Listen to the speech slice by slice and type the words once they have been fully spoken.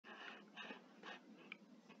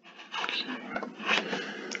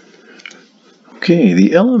Okay, the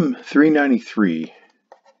LM393,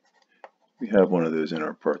 we have one of those in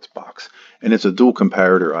our parts box, and it's a dual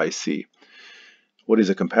comparator IC. What is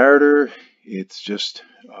a comparator? It's just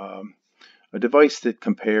a device that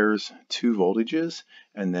compares two voltages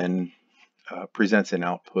and then presents an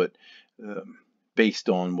output based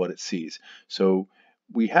on what it sees. So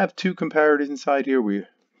we have two comparators inside here. We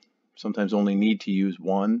sometimes only need to use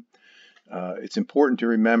one. It's important to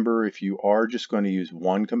remember, if you are just going to use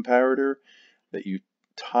one comparator, that you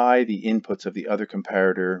tie the inputs of the other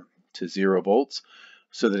comparator to 0 volts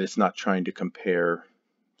so that it's not trying to compare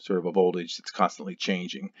sort of a voltage that's constantly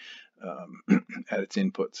changing at its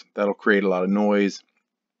inputs. That'll create a lot of noise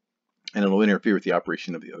and it'll interfere with the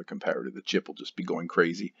operation of the other comparator. The chip will just be going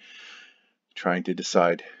crazy trying to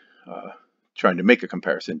decide, trying to make a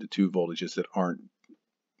comparison to two voltages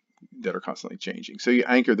that are constantly changing. So you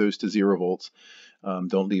anchor those to 0 volts.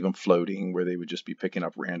 Don't leave them floating where they would just be picking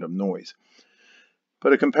up random noise.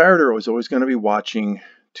 But a comparator is always going to be watching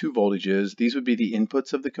two voltages. These would be the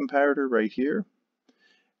inputs of the comparator right here.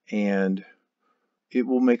 And it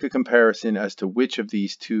will make a comparison as to which of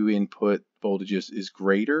these two input voltages is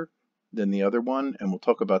greater than the other one. And we'll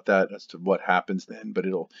talk about that as to what happens then. But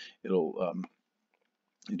it'll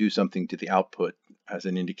do something to the output as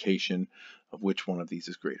an indication of which one of these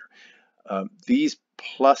is greater. These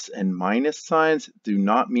plus and minus signs do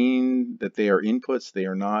not mean that they are inputs. They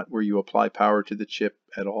are not where you apply power to the chip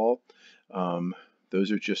at all.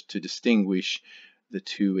 Those are just to distinguish the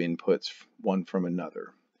two inputs one from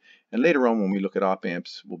another. And later on, when we look at op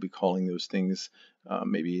amps, we'll be calling those things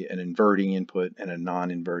maybe an inverting input and a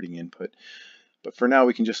non-inverting input. But for now,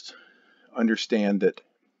 we can just understand that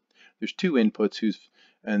there's two inputs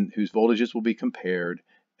whose voltages will be compared,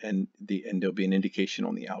 and there'll be an indication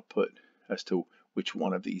on the output as to which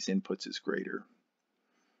one of these inputs is greater.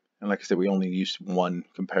 And like I said, we only use one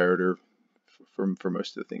comparator for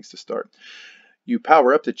most of the things to start. You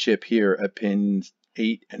power up the chip here at pins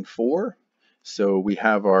 8 and 4. So we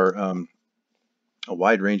have our a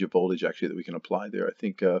wide range of voltage actually that we can apply there. I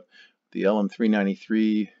think the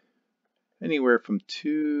LM393, anywhere from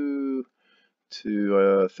 2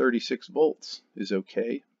 to 36 volts is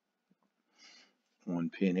okay on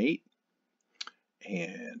pin 8.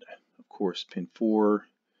 And of course pin 4,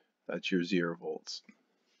 that's your 0 volts.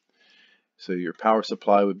 So your power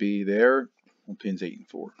supply would be there on pins 8 and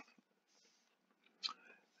 4.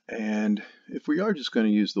 And if we are just going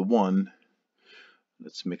to use the one,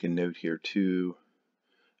 let's make a note here too.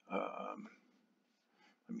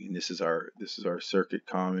 I mean, this is our circuit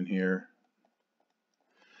common here,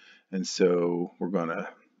 and so we're gonna,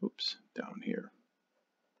 oops, down here,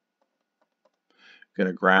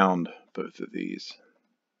 gonna ground both of these.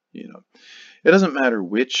 You know, it doesn't matter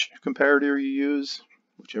which comparator you use,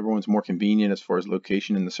 whichever one's more convenient as far as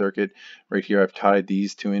location in the circuit. Right here, I've tied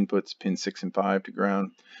these two inputs, pin 6 and 5, to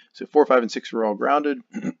ground. So 4, 5, and 6 are all grounded.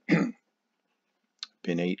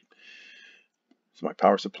 Pin 8. So my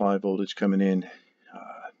power supply voltage coming in.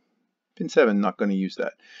 Pin 7, not going to use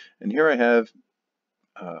that. And here I have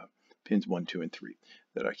pins 1, 2, and 3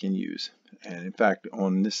 that I can use. And in fact,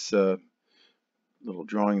 on this little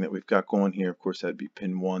drawing that we've got going here, of course, that'd be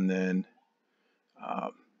pin 1 then.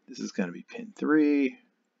 This is going to be pin 3.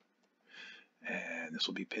 And this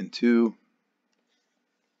will be pin 2.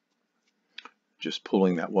 Just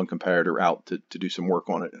pulling that one comparator out to do some work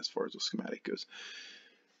on it as far as the schematic goes.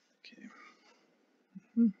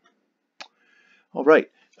 Okay. All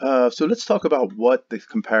right, so let's talk about what the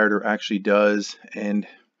comparator actually does, and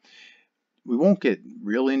we won't get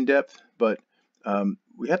real in-depth, but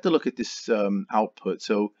we have to look at this output.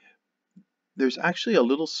 So there's actually a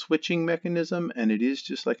little switching mechanism, and it is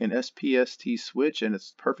just like an SPST switch, and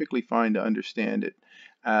it's perfectly fine to understand it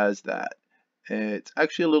as that. It's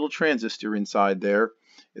actually a little transistor inside there.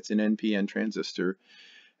 It's an NPN transistor.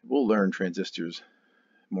 We'll learn transistors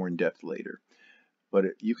more in depth later. But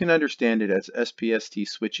you can understand it as SPST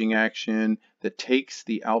switching action that takes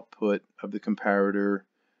the output of the comparator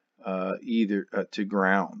either to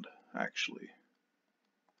ground, actually.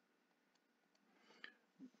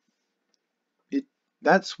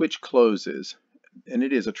 That switch closes, and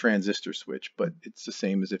it is a transistor switch, but it's the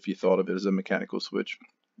same as if you thought of it as a mechanical switch.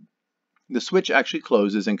 The switch actually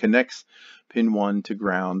closes and connects pin 1 to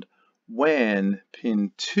ground when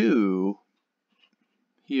pin 2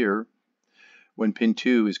 here, when pin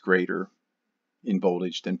 2 is greater in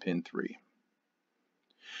voltage than pin 3.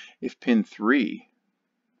 If pin 3,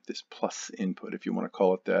 this plus input, if you want to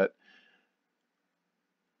call it that,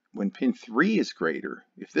 when pin 3 is greater,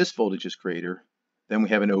 if this voltage is greater, then we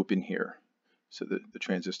have an open here, so the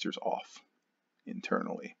transistor's off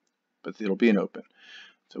internally. but it'll be an open.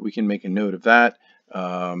 So we can make a note of that.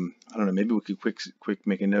 I don't know, maybe we could quick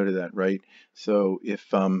make a note of that, right? So if,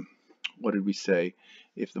 what did we say?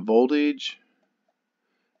 If the voltage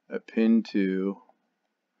at pin 2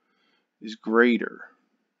 is greater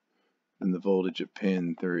than the voltage at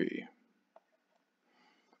pin 3,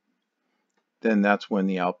 then that's when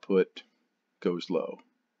the output goes low.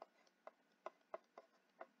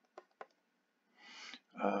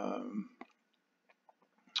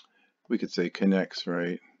 We could say connects,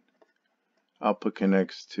 right? Output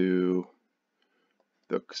connects to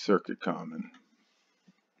the circuit common.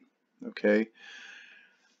 Okay,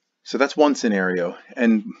 so that's one scenario,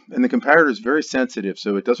 and the comparator is very sensitive,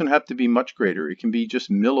 so it doesn't have to be much greater. It can be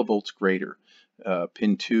just millivolts greater.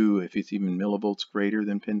 Pin 2, if it's even millivolts greater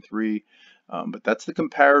than pin 3. But that's the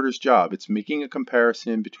comparator's job. It's making a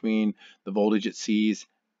comparison between the voltage it sees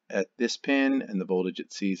at this pin and the voltage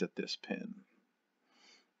it sees at this pin.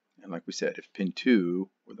 And like we said, if pin 2,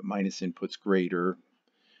 where the minus input's greater,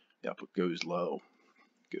 the output goes low,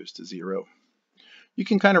 goes to 0. You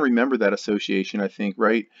can kind of remember that association, I think,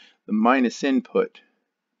 right? The minus input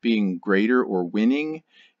being greater or winning.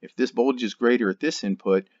 If this voltage is greater at this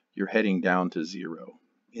input, you're heading down to 0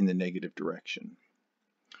 in the negative direction.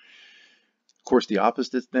 Of course, the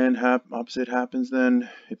opposite happens then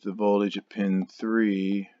if the voltage at pin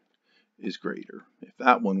 3 is greater. If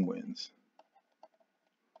that one wins,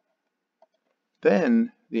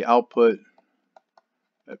 then the output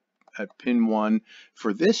at pin 1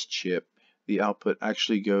 for this chip, the output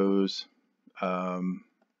actually goes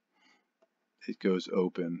it goes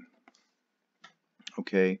open.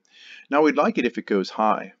 Okay, now we'd like it if it goes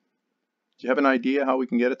high. Do you have an idea how we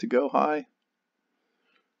can get it to go high?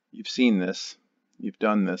 You've seen this, you've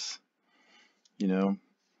done this. You know,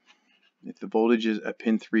 if the voltage at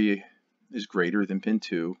pin 3 is greater than pin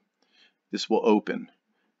 2, this will open.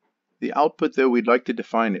 The output, though, we'd like to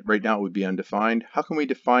define it. Right now it would be undefined. How can we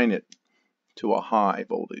define it to a high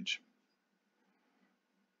voltage?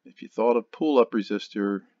 If you thought of pull-up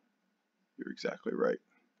resistor, you're exactly right.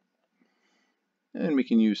 And we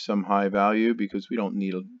can use some high value because we don't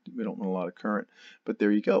want a lot of current. But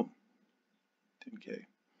there you go, 10K.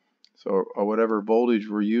 So or whatever voltage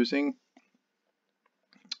we're using,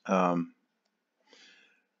 now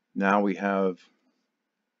we have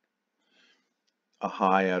a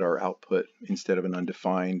high at our output instead of an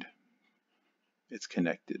undefined. It's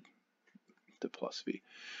connected to plus V.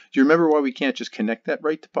 Do you remember why we can't just connect that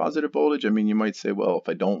right to positive voltage? I mean, you might say, well, if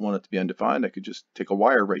I don't want it to be undefined, I could just take a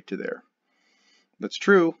wire right to there. That's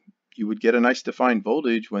true. You would get a nice defined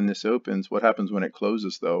voltage when this opens. What happens when it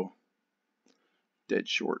closes, though? Dead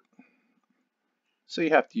short. So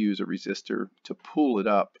you have to use a resistor to pull it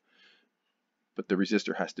up. But the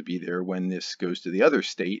resistor has to be there when this goes to the other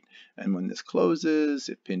state. And when this closes,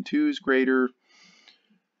 if pin 2 is greater,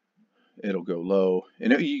 it'll go low.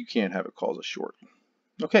 And you can't have it cause a short.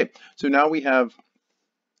 Okay, so now we have,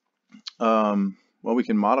 well, we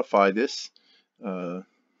can modify this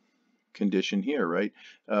condition here, right?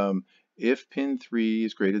 If pin 3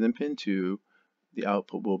 is greater than pin 2, the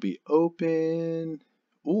output will be open.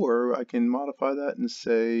 Or I can modify that and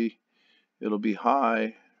say it'll be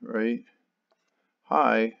high, right?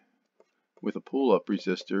 High with a pull-up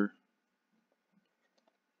resistor.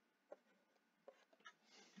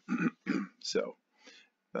 So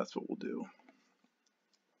that's what we'll do.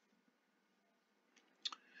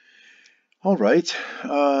 All right,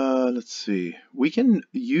 let's see. We can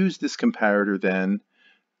use this comparator then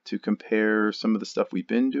to compare some of the stuff we've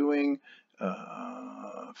been doing.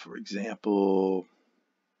 For example,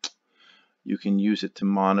 you can use it to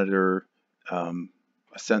monitor a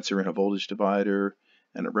sensor in a voltage divider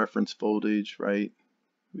and a reference voltage, right?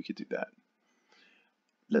 We could do that.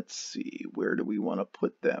 Let's see, where do we want to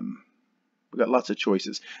put them? We've got lots of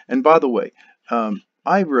choices. And by the way,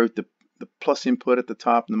 I wrote the plus input at the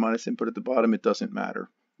top and the minus input at the bottom. It doesn't matter.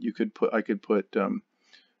 I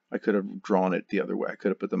could have drawn it the other way. I could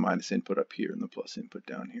have put the minus input up here and the plus input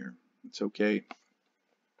down here. It's okay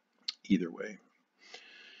either way.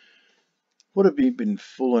 What have we been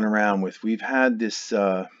fooling around with? We've had this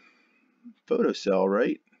photocell,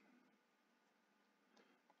 right,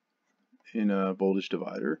 in a voltage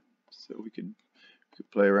divider. So we could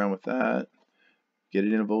play around with that. Get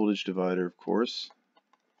it in a voltage divider, of course.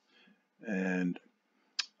 And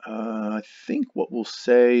I think what we'll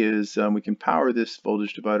say is we can power this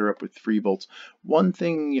voltage divider up with 3 volts. One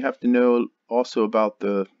thing you have to know also about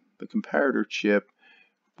the comparator chip,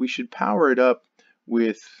 we should power it up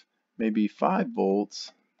with maybe 5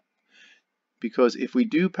 volts, because if we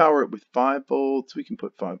do power it with 5 volts, we can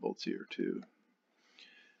put 5 volts here too.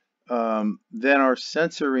 then our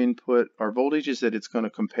sensor input, our voltages that it's going to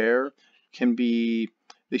compare, can be,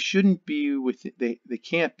 they shouldn't be within, they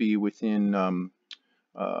can't be within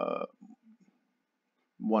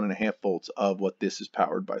 1.5 volts of what this is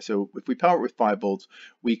powered by. So if we power it with 5 volts,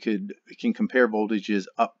 we can compare voltages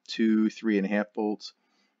up to 3.5 volts.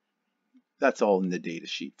 That's all in the data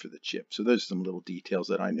sheet for the chip. So there's some little details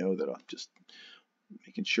that I know that I'm just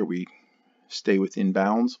making sure we stay within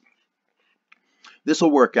bounds. This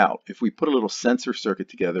will work out. If we put a little sensor circuit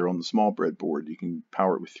together on the small breadboard, you can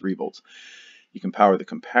power it with 3 volts. You can power the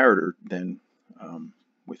comparator then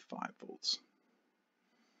with 5 volts.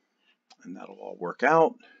 And that'll all work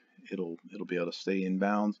out. It'll be able to stay in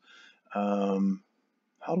bounds. How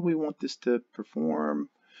do we want this to perform?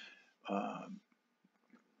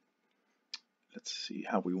 Let's see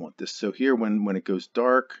how we want this. So here, when it goes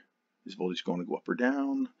dark, is voltage going to go up or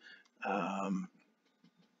down?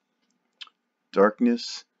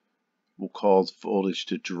 Darkness will cause voltage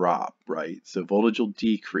to drop, right? So voltage will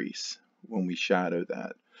decrease when we shadow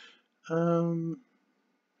that.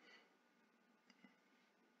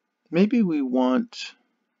 Maybe we want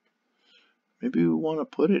to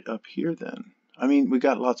put it up here then. I mean, we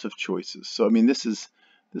got lots of choices. So I mean, this is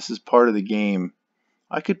part of the game.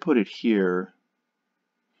 I could put it here,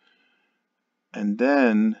 and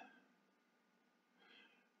then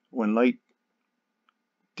when light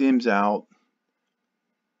dims out,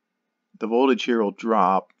 the voltage here will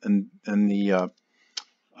drop, and the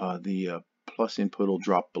plus input will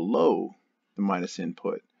drop below the minus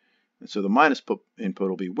input. And so the minus input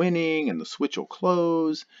will be winning, and the switch will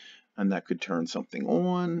close, and that could turn something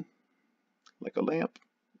on, like a lamp.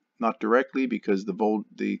 Not directly, because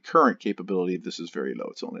the current capability of this is very low.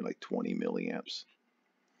 It's only like 20 milliamps.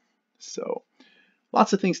 So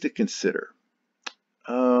lots of things to consider.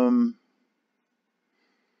 Lots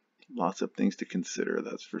of things to consider,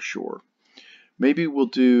 that's for sure. Maybe we'll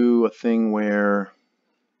do a thing where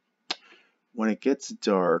when it gets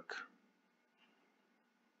dark,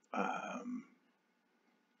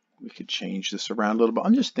 we could change this around a little bit.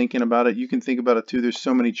 I'm just thinking about it. You can think about it too. There's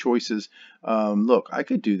so many choices. Look, I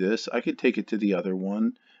could do this. I could take it to the other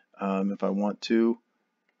one if I want to.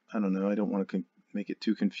 I don't know. I don't want to make it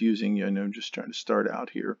too confusing. You know, I'm just trying to start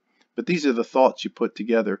out here. But these are the thoughts you put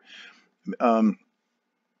together.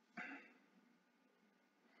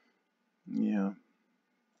 Yeah.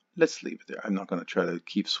 Let's leave it there. I'm not going to try to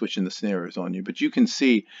keep switching the scenarios on you, but you can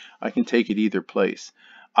see I can take it either place.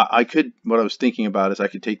 I could, what I was thinking about is I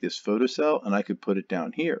could take this photocell and I could put it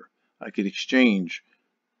down here. I could exchange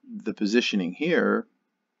the positioning here,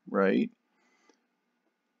 right?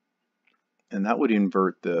 And that would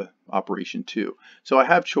invert the operation too. So I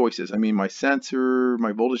have choices. I mean, my sensor,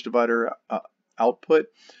 my voltage divider output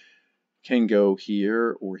can go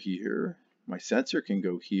here or here. My sensor can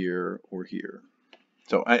go here or here.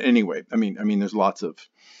 So anyway, I mean, there's lots of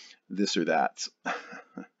this or that.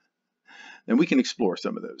 And we can explore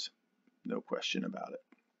some of those, no question about it.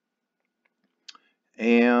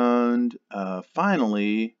 And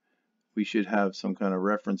finally, we should have some kind of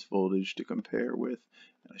reference voltage to compare with.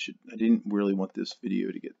 I didn't really want this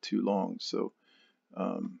video to get too long, so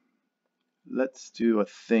let's do a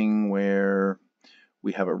thing where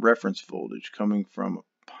we have a reference voltage coming from a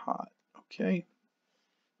pot, okay?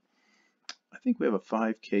 I think we have a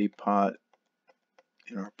 5K pot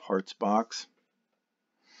in our parts box.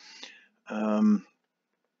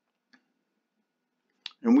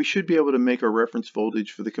 And we should be able to make our reference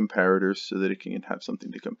voltage for the comparator so that it can have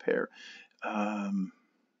something to compare.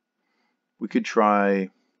 We could try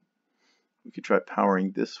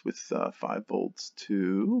powering this with 5 volts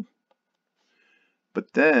too,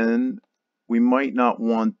 but then we might not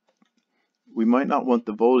want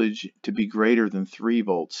the voltage to be greater than 3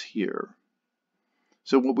 volts here.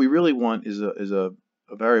 So what we really want is a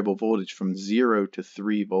variable voltage from 0 to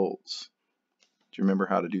 3 volts. Do you remember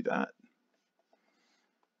how to do that?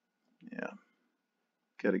 Yeah.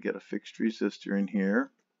 Got to get a fixed resistor in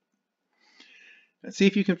here. And see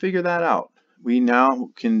if you can figure that out. We now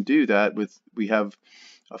can do that we have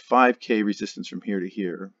a 5K resistance from here to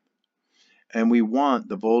here. And we want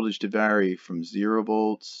the voltage to vary from 0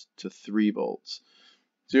 volts to 3 volts.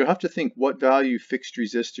 So you'll have to think what value fixed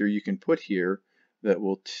resistor you can put here that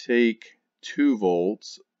will take 2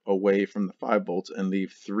 volts away from the 5 volts and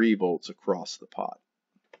leave 3 volts across the pot.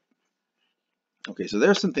 Okay, so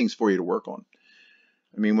there's some things for you to work on.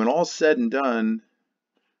 I mean, when all's said and done,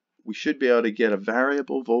 we should be able to get a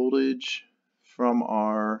variable voltage from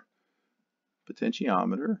our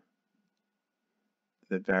potentiometer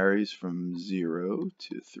that varies from 0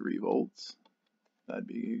 to 3 volts. That'd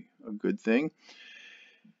be a good thing.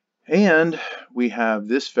 And we have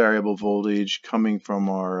this variable voltage coming from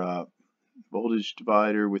our voltage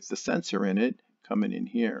divider with the sensor in it coming in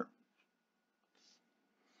here.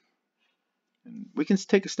 And we can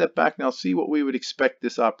take a step back now, see what we would expect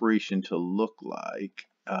this operation to look like.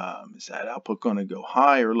 Is that output going to go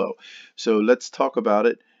high or low? So let's talk about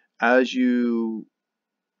it. As you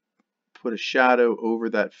put a shadow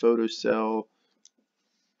over that photocell,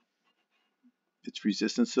 its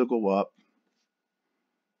resistance will go up.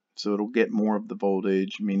 So it'll get more of the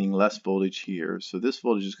voltage, meaning less voltage here. So this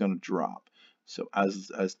voltage is going to drop. So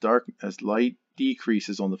as light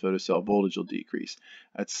decreases on the photocell, voltage will decrease.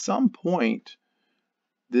 At some point,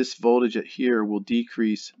 this voltage at here will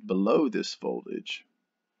decrease below this voltage,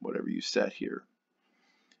 whatever you set here.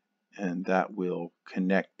 And that will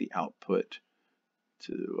connect the output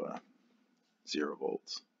to 0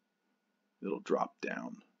 volts. It'll drop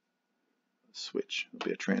down. Switch. There'll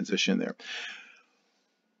be a transition there.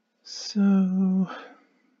 So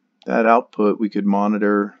that output we could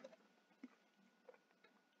monitor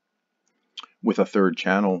with a third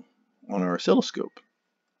channel on our oscilloscope.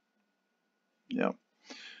 Yeah.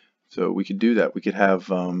 So we could do that. We could have,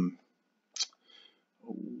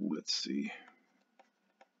 let's see,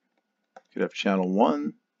 we could have channel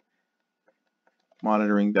 1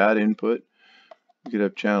 monitoring that input. We could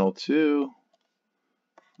have channel 2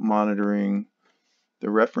 monitoring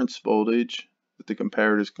the reference voltage that the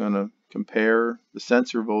comparator is going to compare the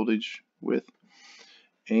sensor voltage with.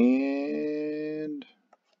 And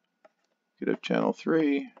we could have channel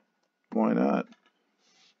 3. Why not?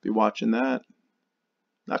 Be watching that.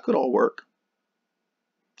 That could all work.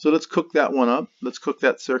 So let's cook that one up. Let's cook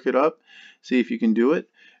that circuit up. See if you can do it.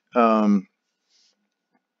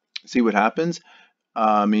 See what happens.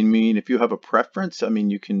 I mean, if you have a preference, I mean,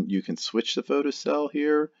 you can switch the photocell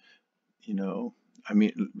here. You know, I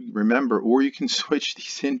mean, remember, or you can switch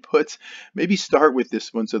these inputs. Maybe start with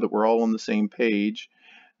this one so that we're all on the same page.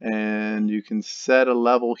 And you can set a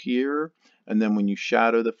level here, and then when you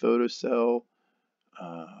shadow the photocell,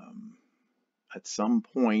 at some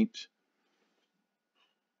point,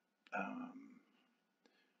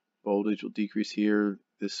 voltage will decrease here.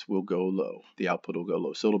 This will go low. The output will go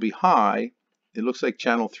low. So it'll be high. It looks like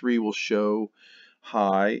channel 3 will show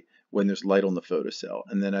high when there's light on the photocell.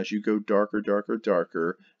 And then as you go darker, darker,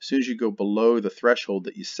 darker, as soon as you go below the threshold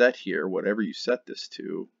that you set here, whatever you set this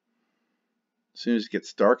to, as soon as it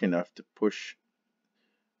gets dark enough to push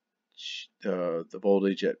the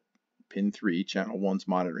voltage at pin 3, channel 1's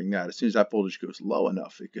monitoring that. As soon as that voltage goes low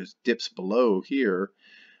enough, it dips below here,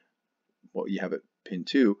 well, you have it pin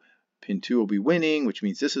 2. Pin 2 will be winning, which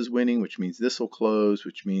means this is winning, which means this will close,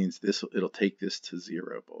 which means it'll take this to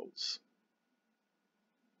 0 volts.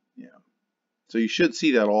 Yeah. So you should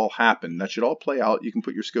see that all happen. That should all play out. You can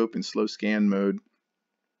put your scope in slow scan mode,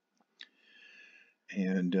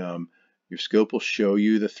 and your scope will show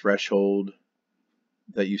you the threshold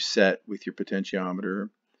that you set with your potentiometer.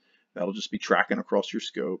 That'll just be tracking across your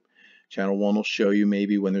scope. Channel 1 will show you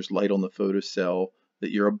maybe when there's light on the photocell that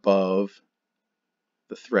you're above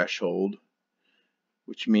the threshold,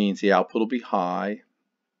 which means the output will be high.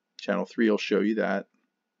 Channel 3 will show you that.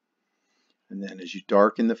 And then as you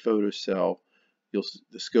darken the photocell,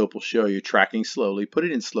 the scope will show you tracking slowly. Put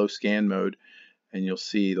it in slow scan mode, and you'll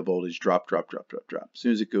see the voltage drop, drop, drop, drop, drop. As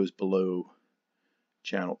soon as it goes below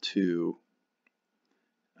channel 2,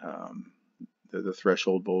 the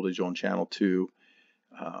threshold voltage on channel 2,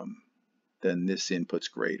 then this input's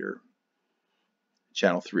greater.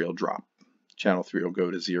 Channel 3 will drop. Channel 3 will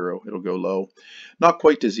go to 0. It'll go low. Not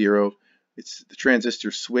quite to 0. The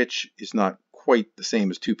transistor switch is not quite the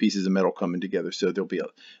same as two pieces of metal coming together, so there'll be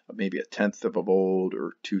maybe a 1/10 of a volt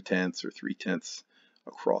or 2/10 or 3/10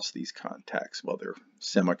 across these contacts while they're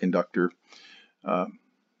semiconductor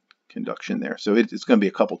conduction there. So it's going to be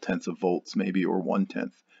a couple tenths of volts maybe, or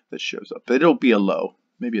 1/10 that shows up. But it'll be a low,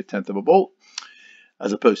 maybe a 1/10 of a volt,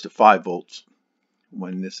 as opposed to 5 volts.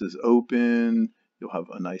 When this is open, you'll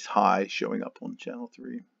have a nice high showing up on channel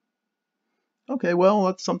 3. Okay, well,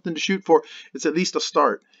 that's something to shoot for. It's at least a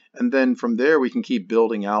start. And then from there, we can keep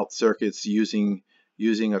building out circuits using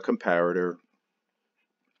a comparator.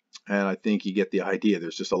 And I think you get the idea.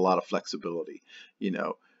 There's just a lot of flexibility. You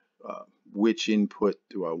know, which input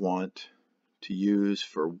do I want to use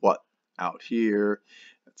for what out here,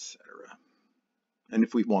 etc. And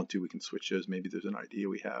if we want to, we can switch those. Maybe there's an idea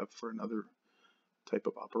we have for another type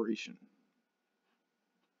of operation.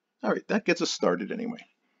 All right, that gets us started anyway.